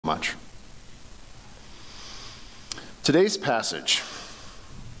much. Today's passage,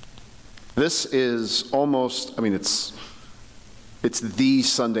 this is almost, it's the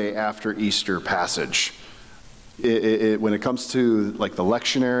Sunday after Easter passage. When it comes to like the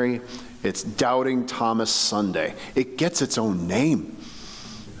lectionary, it's Doubting Thomas Sunday. It gets its own name.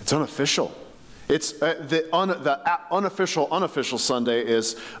 It's unofficial. It's the unofficial Sunday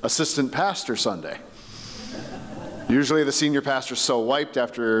is Assistant Pastor Sunday. Usually the senior pastor's so wiped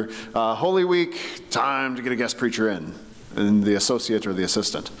after Holy Week, time to get a guest preacher in, and the associate or the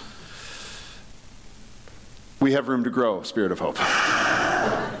assistant. We have room to grow, Spirit of Hope.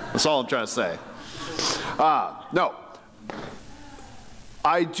 That's all I'm trying to say. No.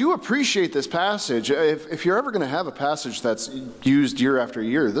 I do appreciate this passage. If you're ever going to have a passage that's used year after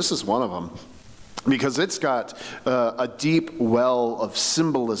year, this is one of them. Because it's got a deep well of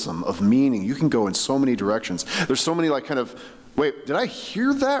symbolism, of meaning. You can go in so many directions. There's so many wait, did I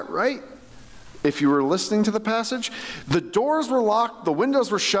hear that right? If you were listening to the passage, the doors were locked, the windows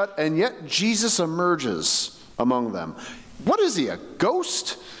were shut, and yet Jesus emerges among them. What is he, a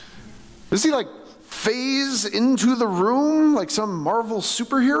ghost? Is he phase into the room like some Marvel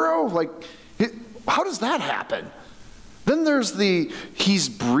superhero? How does that happen? Then there's he's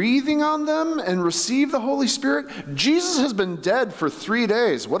breathing on them and receive the Holy Spirit. Jesus has been dead for 3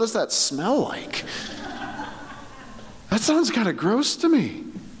 days. What does that smell like? That sounds kind of gross to me.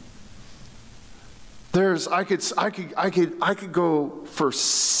 I could go for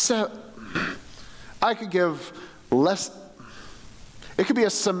I could give less. It could be a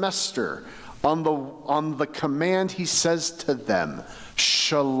semester on the command he says to them,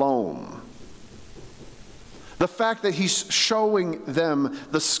 shalom. The fact that he's showing them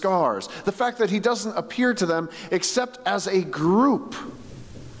the scars. The fact that he doesn't appear to them except as a group.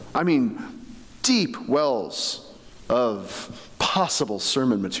 Deep wells of possible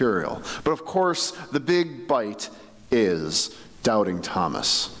sermon material. But of course, the big bite is Doubting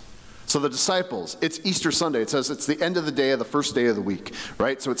Thomas. So the disciples, it's Easter Sunday. It says it's the end of the day of the first day of the week,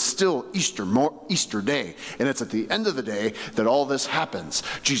 right? So it's still Easter Day. And it's at the end of the day that all this happens.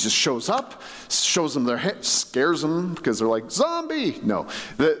 Jesus shows up, shows them their hands, scares them because they're like, zombie. No,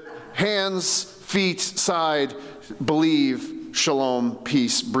 the hands, feet, side, believe, shalom,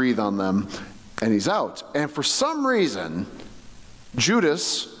 peace, breathe on them. And he's out. And for some reason,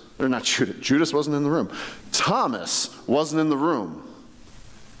 Judas wasn't in the room. Thomas wasn't in the room.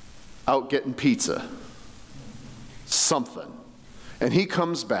 Out getting pizza. Something. And he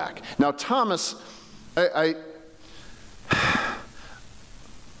comes back. Now Thomas, of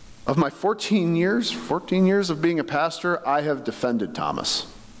my 14 years of being a pastor, I have defended Thomas.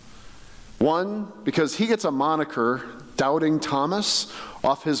 One, because he gets a moniker, Doubting Thomas,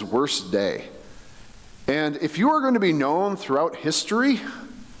 off his worst day. And if you are going to be known throughout history, do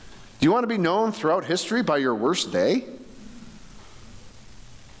you want to be known throughout history by your worst day?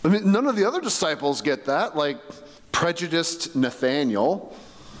 None of the other disciples get that, like prejudiced Nathaniel.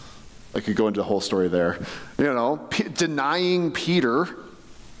 I could go into the whole story there. Denying Peter.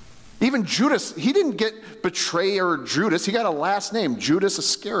 Even Judas, he didn't get betrayer Judas. He got a last name, Judas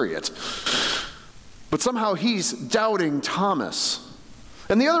Iscariot. But somehow he's doubting Thomas.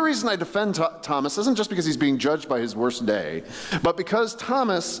 And the other reason I defend Thomas isn't just because he's being judged by his worst day, but because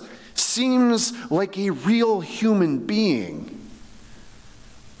Thomas seems like a real human being.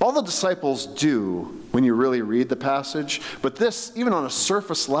 All the disciples do when you really read the passage, but this, even on a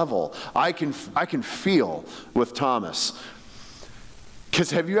surface level, I can feel with Thomas. Because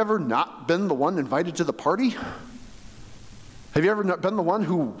have you ever not been the one invited to the party? Have you ever not been the one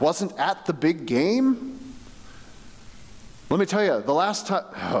who wasn't at the big game? Let me tell you, the last time,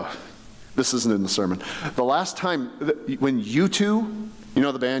 this isn't in the sermon, the last time when U2, you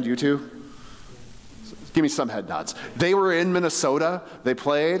know the band U2? Give me some head nods. They were in Minnesota, they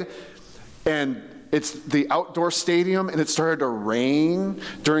played, and it's the outdoor stadium, and it started to rain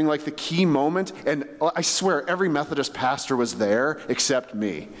during the key moment, and I swear every Methodist pastor was there except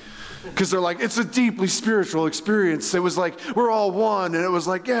me. Because they're like, it's a deeply spiritual experience. It was like, we're all one, and it was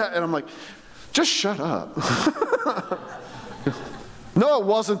like, yeah, and I'm like, just shut up. No, it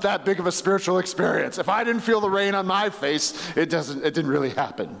wasn't that big of a spiritual experience. If I didn't feel the rain on my face, it didn't really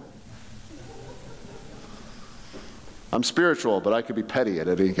happen. I'm spiritual, but I could be petty at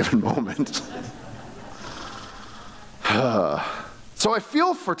any given moment. So I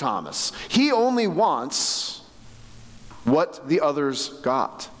feel for Thomas. He only wants what the others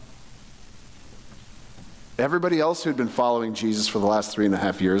got. Everybody else who'd been following Jesus for the last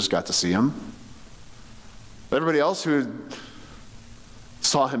 3.5 years got to see him. Everybody else who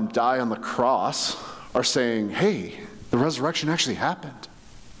saw him die on the cross are saying, hey, the resurrection actually happened.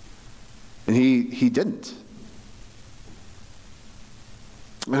 he didn't.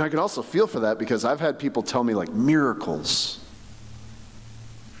 And I can also feel for that because I've had people tell me like miracles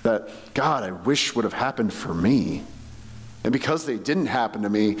that God, I wish would have happened for me. And because they didn't happen to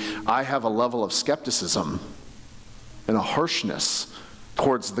me, I have a level of skepticism and a harshness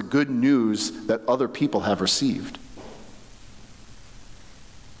towards the good news that other people have received.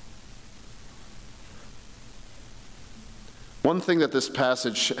 One thing that this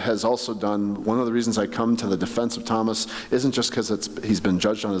passage has also done, one of the reasons I come to the defense of Thomas, isn't just because he's been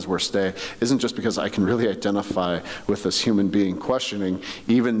judged on his worst day, isn't just because I can really identify with this human being questioning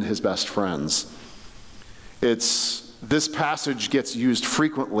even his best friends. This passage gets used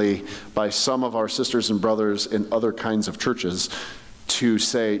frequently by some of our sisters and brothers in other kinds of churches to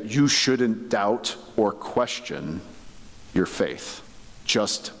say you shouldn't doubt or question your faith.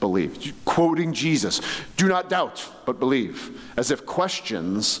 Just believe. Quoting Jesus, do not doubt, but believe, as if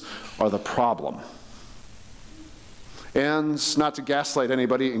questions are the problem. And not to gaslight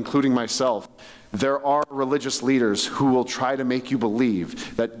anybody, including myself, there are religious leaders who will try to make you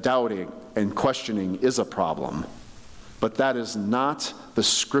believe that doubting and questioning is a problem. But that is not the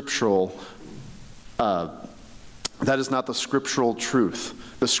scriptural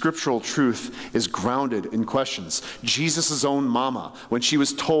truth. The scriptural truth is grounded in questions. Jesus' own mama, when she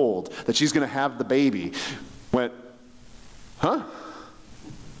was told that she's going to have the baby, went, huh?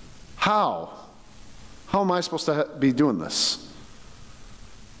 How? How am I supposed to be doing this?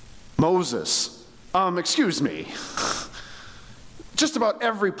 Moses, excuse me. Just about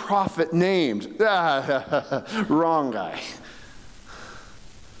every prophet named. Wrong guy.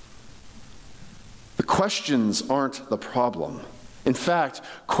 The questions aren't the problem. In fact,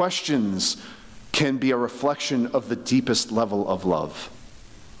 questions can be a reflection of the deepest level of love,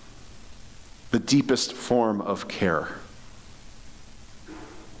 the deepest form of care.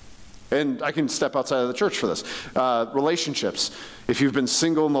 And I can step outside of the church for this. Relationships. If you've been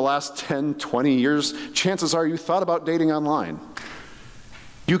single in the last 10, 20 years, chances are you thought about dating online.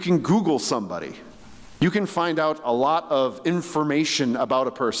 You can Google somebody. You can find out a lot of information about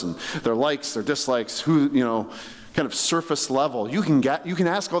a person, their likes, their dislikes, who, kind of surface level. You can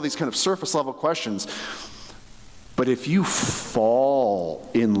ask all these kind of surface level questions. But if you fall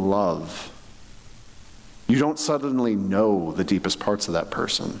in love, you don't suddenly know the deepest parts of that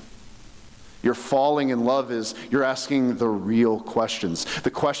person. Your falling in love is you're asking the real questions, the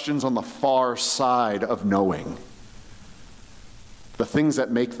questions on the far side of knowing, the things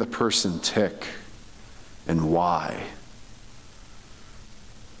that make the person tick and why.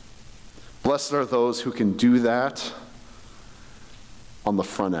 Blessed are those who can do that on the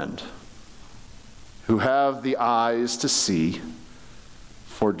front end, who have the eyes to see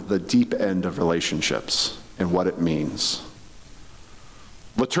for the deep end of relationships and what it means.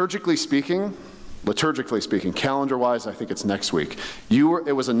 Liturgically speaking, calendar-wise, I think it's next week.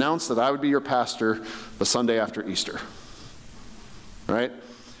 It was announced that I would be your pastor the Sunday after Easter. Right?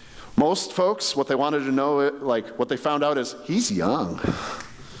 Most folks, what they wanted to know, what they found out is, he's young.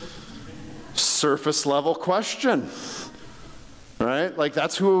 Surface level question. Right?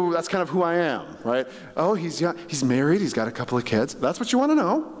 That's kind of who I am, right? Oh, he's young, he's married, he's got a couple of kids. That's what you want to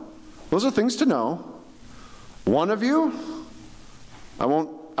know. Those are things to know. One of you, I won't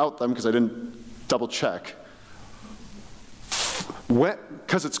out them because I didn't double check.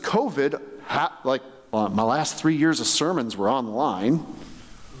 Because it's COVID, my last 3 years of sermons were online.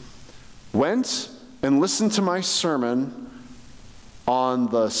 Went and listened to my sermon on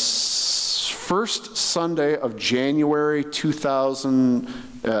the first Sunday of January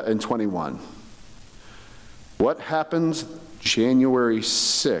 2021. What happened January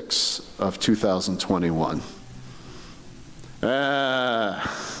 6th of 2021?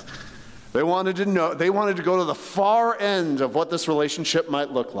 They wanted to know, they wanted to go to the far end of what this relationship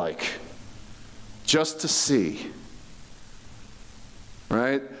might look like, just to see.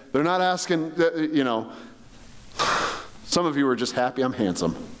 Right? They're not asking, some of you are just happy I'm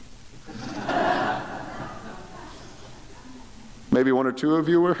handsome. Maybe one or two of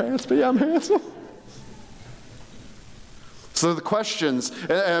you were happy I'm handsome. So the questions,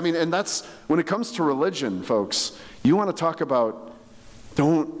 and that's, when it comes to religion, folks, you want to talk about,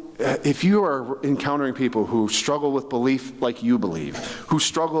 if you are encountering people who struggle with belief like you believe, who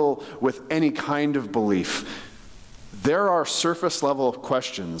struggle with any kind of belief, there are surface level of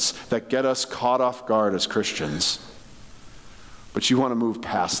questions that get us caught off guard as Christians. But you want to move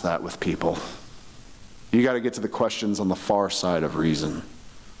past that with people. You got to get to the questions on the far side of reason.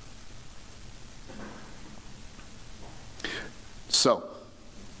 So,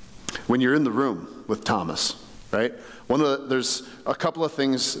 when you're in the room with Thomas, right? There's a couple of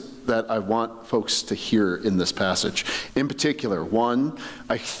things that I want folks to hear in this passage. In particular, one,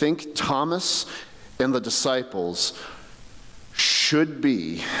 I think Thomas and the disciples should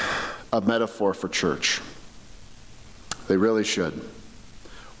be a metaphor for church. They really should.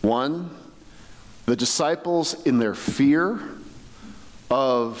 One, the disciples, in their fear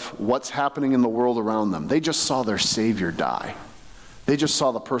of what's happening in the world around them, they just saw their Savior die. They just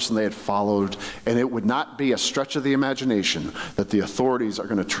saw the person they had followed, and it would not be a stretch of the imagination that the authorities are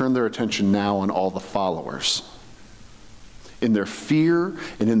going to turn their attention now on all the followers. In their fear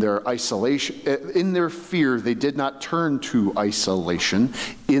and in their isolation, in their fear, they did not turn to isolation.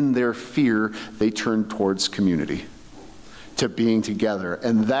 In their fear, they turned towards community, to being together.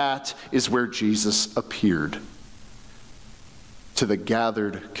 And that is where Jesus appeared, to the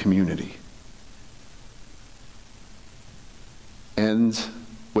gathered community. And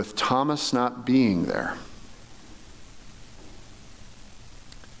with Thomas not being there,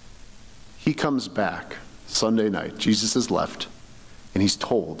 he comes back Sunday night. Jesus has left, and he's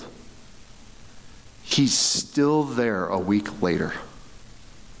told. He's still there a week later.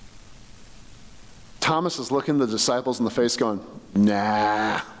 Thomas is looking the disciples in the face going,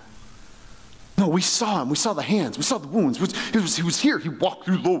 nah. No, we saw him. We saw the hands. We saw the wounds. He was here. He walked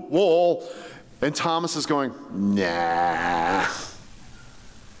through the wall. And Thomas is going, nah.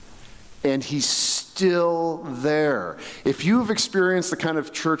 And he's still there. If you've experienced the kind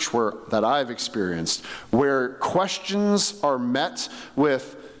of church that I've experienced, where questions are met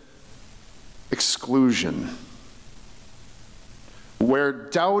with exclusion, where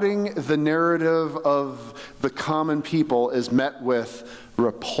doubting the narrative of the common people is met with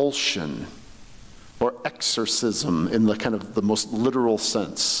repulsion or exorcism in the kind of the most literal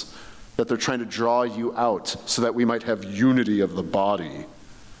sense, that they're trying to draw you out so that we might have unity of the body.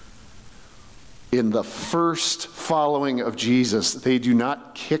 In the first following of Jesus, they do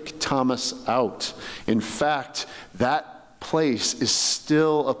not kick Thomas out. In fact, that place is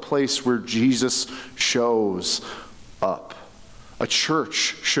still a place where Jesus shows up. A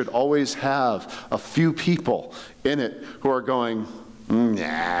church should always have a few people in it who are going,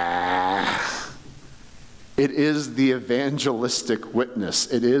 nah. It is the evangelistic witness.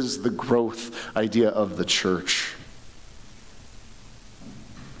 It is the growth idea of the church.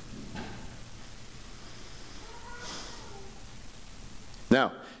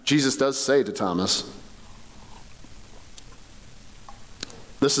 Now, Jesus does say to Thomas,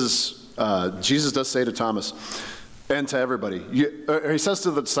 Jesus does say to Thomas and to everybody, he says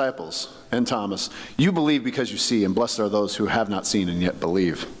to the disciples and Thomas, you believe because you see, and blessed are those who have not seen and yet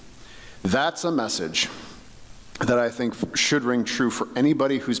believe. That's a message that I think should ring true for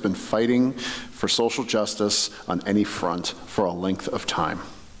anybody who's been fighting for social justice on any front for a length of time.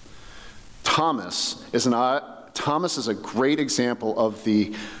 Thomas is a great example of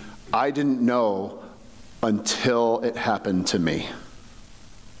the I didn't know until it happened to me.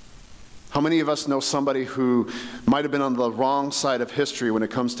 How many of us know somebody who might have been on the wrong side of history when it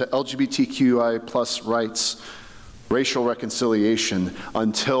comes to LGBTQI plus rights, racial reconciliation,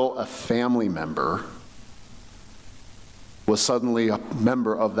 until a family member was suddenly a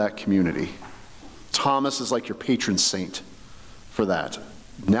member of that community? Thomas is like your patron saint for that.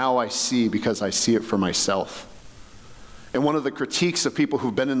 Now I see because I see it for myself. And one of the critiques of people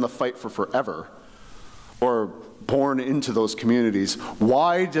who've been in the fight for forever or born into those communities,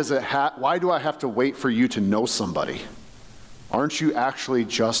 why do I have to wait for you to know somebody? Aren't you actually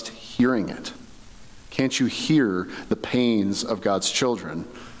just hearing it? Can't you hear the pains of God's children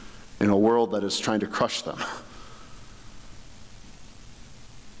in a world that is trying to crush them?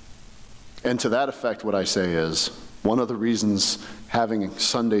 And to that effect, what I say is, one of the reasons having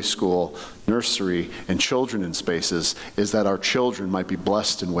Sunday school, nursery, and children in spaces is that our children might be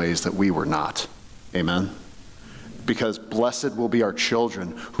blessed in ways that we were not. Amen? Because blessed will be our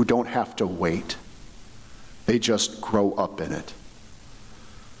children who don't have to wait. They just grow up in it.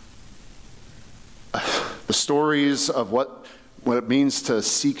 The stories of what it means to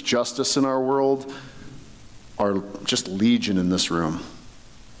seek justice in our world are just legion in this room.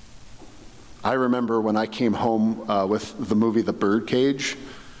 I remember when I came home with the movie The Birdcage,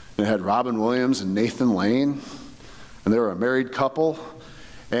 and it had Robin Williams and Nathan Lane, and they were a married couple,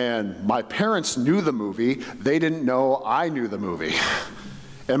 and my parents knew the movie. They didn't know I knew the movie.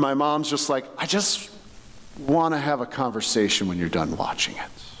 And my mom's just like, I just want to have a conversation when you're done watching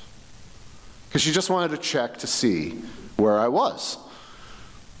it. Because she just wanted to check to see where I was.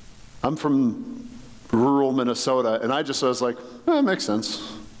 I'm from rural Minnesota, and I was like, it makes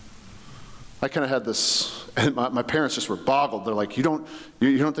sense. I kind of had this And my parents just were boggled. They're like, you don't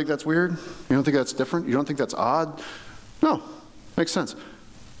think that's weird? You don't think that's different? You don't think that's odd? No, makes sense.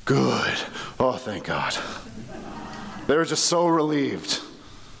 Good. Oh, thank God. They were just so relieved.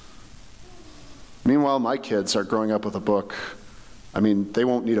 Meanwhile, my kids are growing up with a book. I mean, they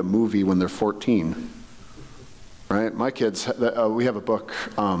won't need a movie when they're 14, right? My kids, we have a book,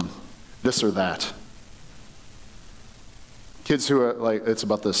 This or That. Kids who are like, it's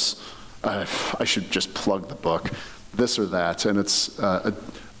about this, I should just plug the book, This or That, and it's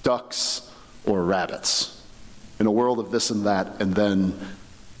ducks or rabbits. In a world of this and that, and then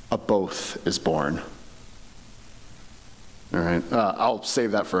a both is born. All right, I'll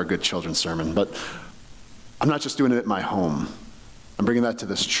save that for a good children's sermon, but I'm not just doing it at my home. I'm bringing that to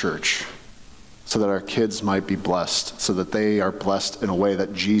this church so that our kids might be blessed, so that they are blessed in a way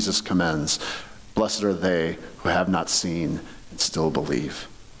that Jesus commends. Blessed are they who have not seen and still believe.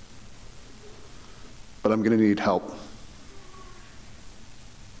 But I'm going to need help.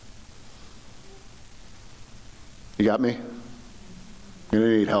 You got me? I'm going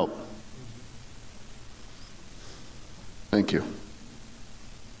to need help. Thank you.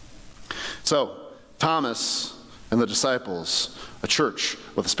 So, Thomas and the disciples, a church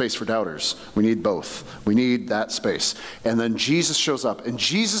with a space for doubters. We need both. We need that space. And then Jesus shows up, and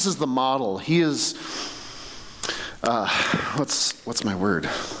Jesus is the model. He is, what's my word?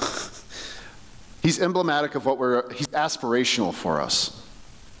 He's emblematic of he's aspirational for us.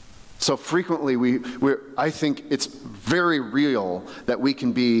 So frequently, I think it's very real that we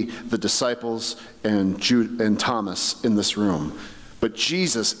can be the disciples and Jude and Thomas in this room. But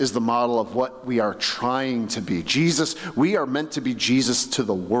Jesus is the model of what we are trying to be. We are meant to be Jesus to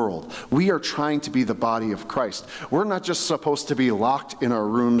the world. We are trying to be the body of Christ. We're not just supposed to be locked in our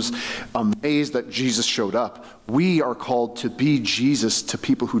rooms, amazed that Jesus showed up. We are called to be Jesus to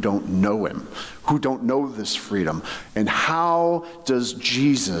people who don't know him, who don't know this freedom. And how does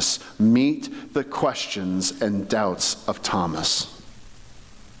Jesus meet the questions and doubts of Thomas?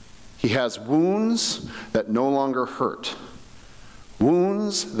 He has wounds that no longer hurt.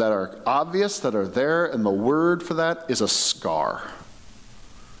 Wounds that are obvious, that are there, and the word for that is a scar.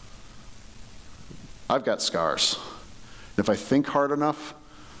 I've got scars. If I think hard enough,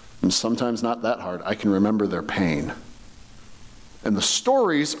 and sometimes not that hard, I can remember their pain. And the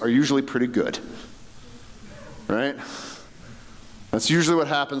stories are usually pretty good, right? That's usually what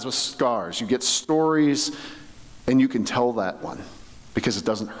happens with scars. You get stories, and you can tell that one because it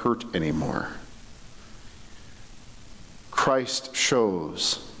doesn't hurt anymore. Christ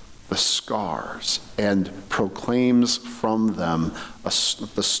shows the scars and proclaims from them the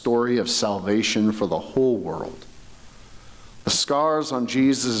story of salvation for the whole world. The scars on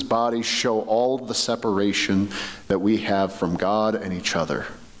Jesus' body show all the separation that we have from God and each other.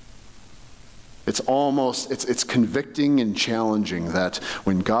 It's convicting and challenging that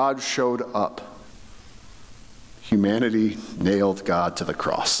when God showed up, humanity nailed God to the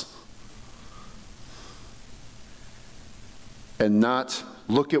cross. And not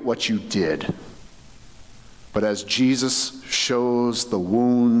look at what you did, but as Jesus shows the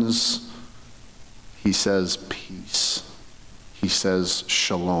wounds, he says peace. He says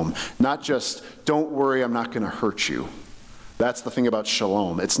shalom. Not just, don't worry, I'm not going to hurt you. That's the thing about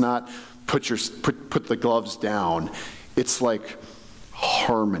shalom. It's not put the gloves down. It's like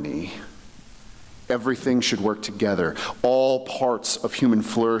harmony. Everything should work together. All parts of human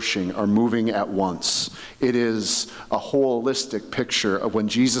flourishing are moving at once. It is a holistic picture of when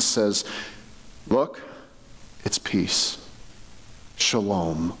Jesus says, look, it's peace.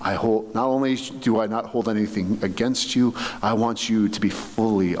 Shalom. Not only do I not hold anything against you, I want you to be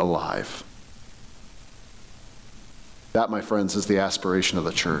fully alive. That, my friends, is the aspiration of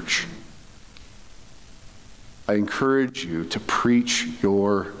the church. I encourage you to preach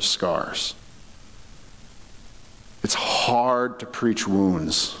your scars. It's hard to preach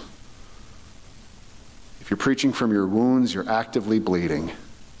wounds. If you're preaching from your wounds, you're actively bleeding.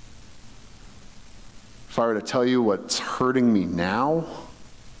 If I were to tell you what's hurting me now,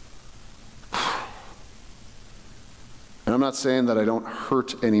 and I'm not saying that I don't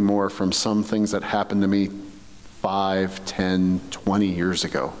hurt anymore from some things that happened to me 5, 10, 20 years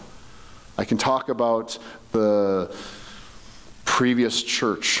ago. I can talk about the previous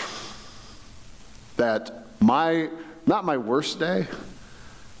church that not my worst day.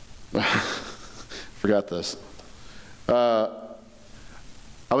 Forgot this. I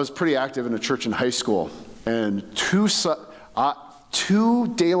was pretty active in a church in high school, and two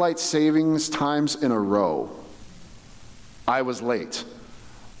daylight savings times in a row, I was late.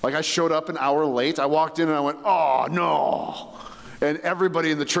 Like I showed up an hour late. I walked in and I went, oh no. And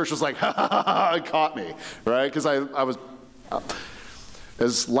everybody in the church was like, ha ha ha, ha, it caught me, right? Because I was,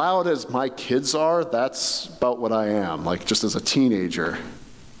 as loud as my kids are, that's about what I am, like just as a teenager,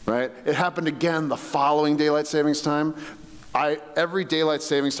 right? It happened again the following daylight savings time. Every daylight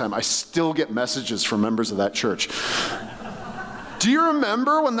savings time, I still get messages from members of that church. Do you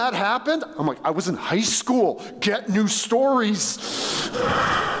remember when that happened? I'm like, I was in high school. Get new stories.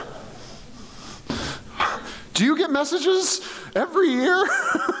 Do you get messages every year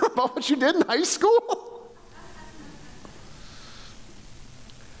about what you did in high school?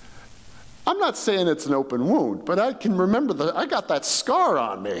 I'm not saying it's an open wound, but I can remember that I got that scar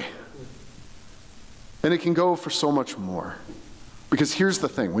on me. And it can go for so much more. Because here's the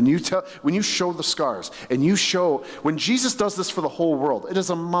thing, when you show the scars, and when Jesus does this for the whole world, it is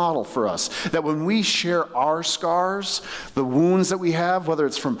a model for us, that when we share our scars, the wounds that we have, whether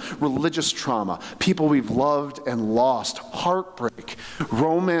it's from religious trauma, people we've loved and lost, heartbreak,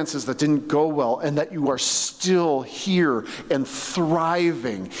 romances that didn't go well, and that you are still here and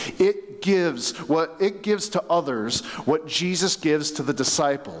thriving, it gives to others what Jesus gives to the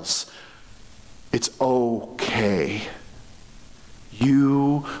disciples. It's okay.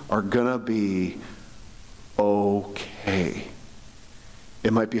 You are gonna be okay.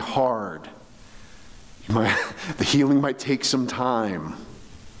 It might be hard. The healing might take some time,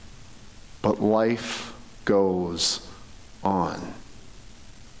 but life goes on.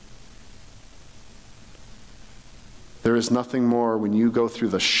 There is nothing more when you go through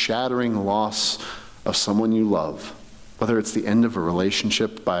the shattering loss of someone you love, whether it's the end of a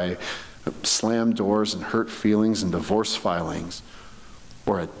relationship by slammed doors and hurt feelings and divorce filings,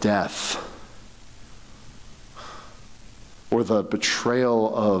 or a death, or the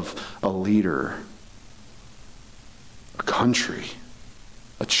betrayal of a leader, a country,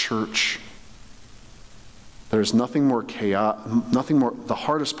 a church. There's nothing more the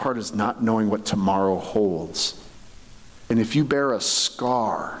hardest part is not knowing what tomorrow holds. And if you bear a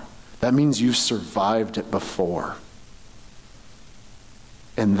scar, that means you've survived it before.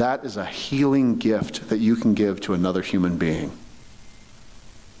 And that is a healing gift that you can give to another human being.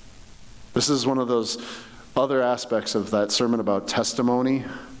 This is one of those other aspects of that sermon about testimony.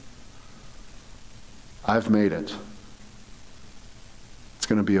 I've made it. It's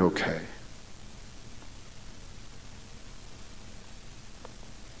going to be okay.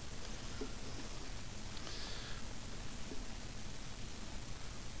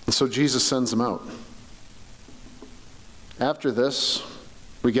 And so Jesus sends them out. After this,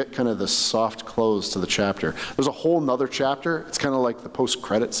 we get kind of this soft close to the chapter. There's a whole nother chapter. It's kind of like the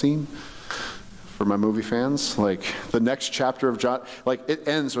post-credit scene for my movie fans. Like the next chapter of John, like it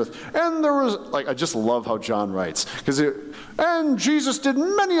ends with, and there was, like, I just love how John writes. And Jesus did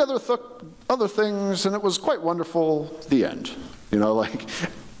many other things, and it was quite wonderful, the end. You know, like,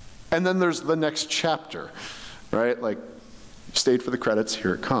 and then there's the next chapter, right? Like, stayed for the credits,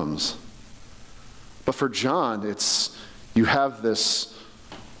 here it comes. But for John, you have this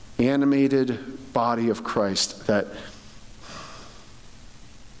animated body of Christ that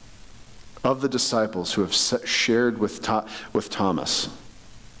of the disciples who have shared with Thomas,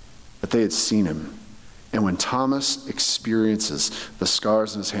 that they had seen him. And when Thomas experiences the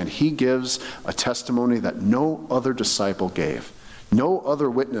scars in his hand, he gives a testimony that no other disciple gave. No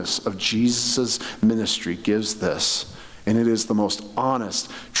other witness of Jesus' ministry gives this. And it is the most honest,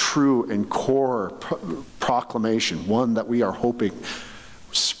 true, and core proclamation, one that we are hoping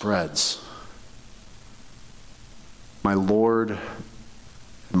spreads. My Lord,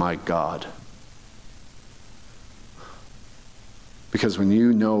 my God. Because when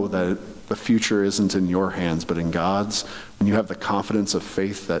you know that the future isn't in your hands but in God's, when you have the confidence of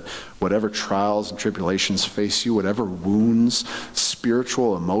faith that whatever trials and tribulations face you, whatever wounds,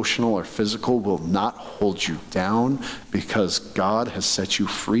 spiritual, emotional, or physical, will not hold you down because God has set you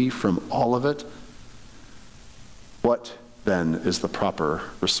free from all of it, what then is the proper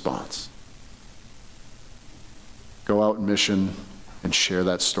response? Go out in mission and share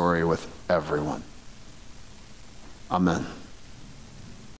that story with everyone. Amen.